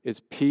Scripture is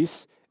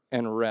peace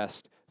and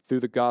rest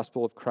through the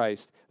gospel of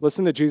Christ.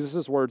 Listen to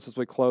Jesus' words as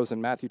we close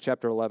in Matthew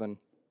chapter 11.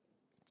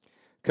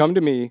 Come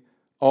to me,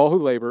 all who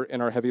labor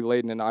and are heavy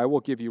laden, and I will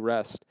give you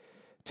rest.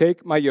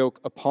 Take my yoke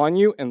upon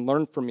you and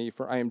learn from me,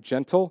 for I am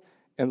gentle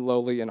and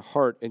lowly in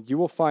heart, and you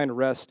will find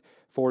rest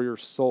for your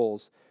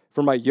souls.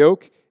 For my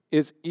yoke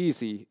is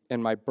easy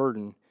and my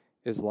burden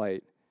is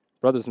light.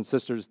 Brothers and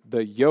sisters,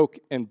 the yoke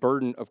and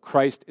burden of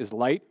Christ is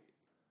light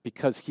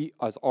because he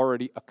has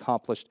already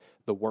accomplished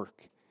the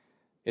work.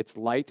 It's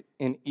light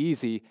and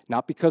easy,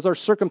 not because our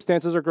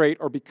circumstances are great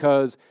or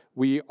because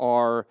we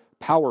are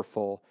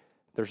powerful.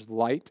 There's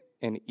light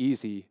and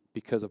easy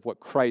because of what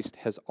Christ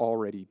has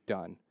already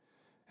done.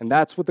 And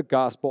that's what the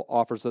gospel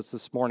offers us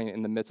this morning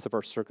in the midst of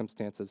our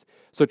circumstances.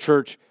 So,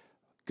 church,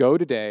 go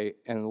today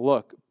and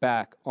look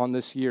back on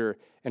this year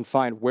and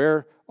find,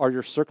 where are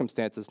your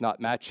circumstances not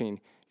matching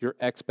your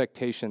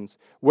expectations?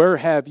 Where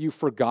have you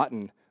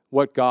forgotten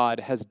what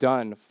God has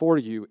done for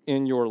you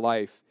in your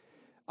life?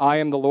 I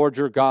am the Lord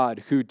your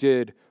God who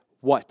did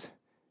what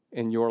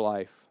in your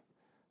life?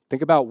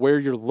 Think about where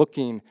you're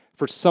looking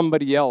for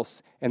somebody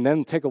else, and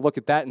then take a look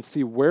at that and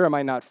see, where am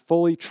I not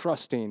fully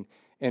trusting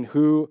in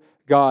who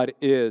God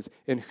is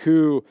and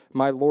who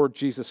my Lord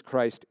Jesus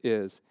Christ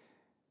is?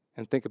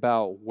 And think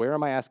about, where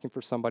am I asking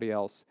for somebody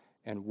else,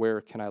 and where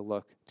can I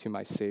look to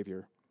my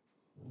Savior?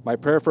 My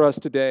prayer for us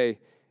today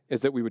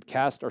is that we would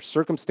cast our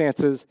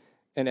circumstances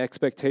and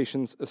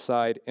expectations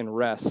aside and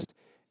rest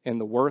in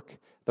the work,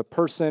 the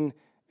person,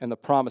 and the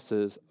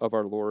promises of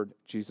our Lord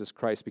Jesus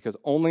Christ, because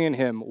only in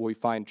him will we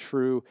find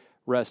true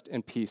rest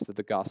and peace that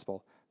the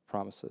gospel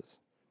promises.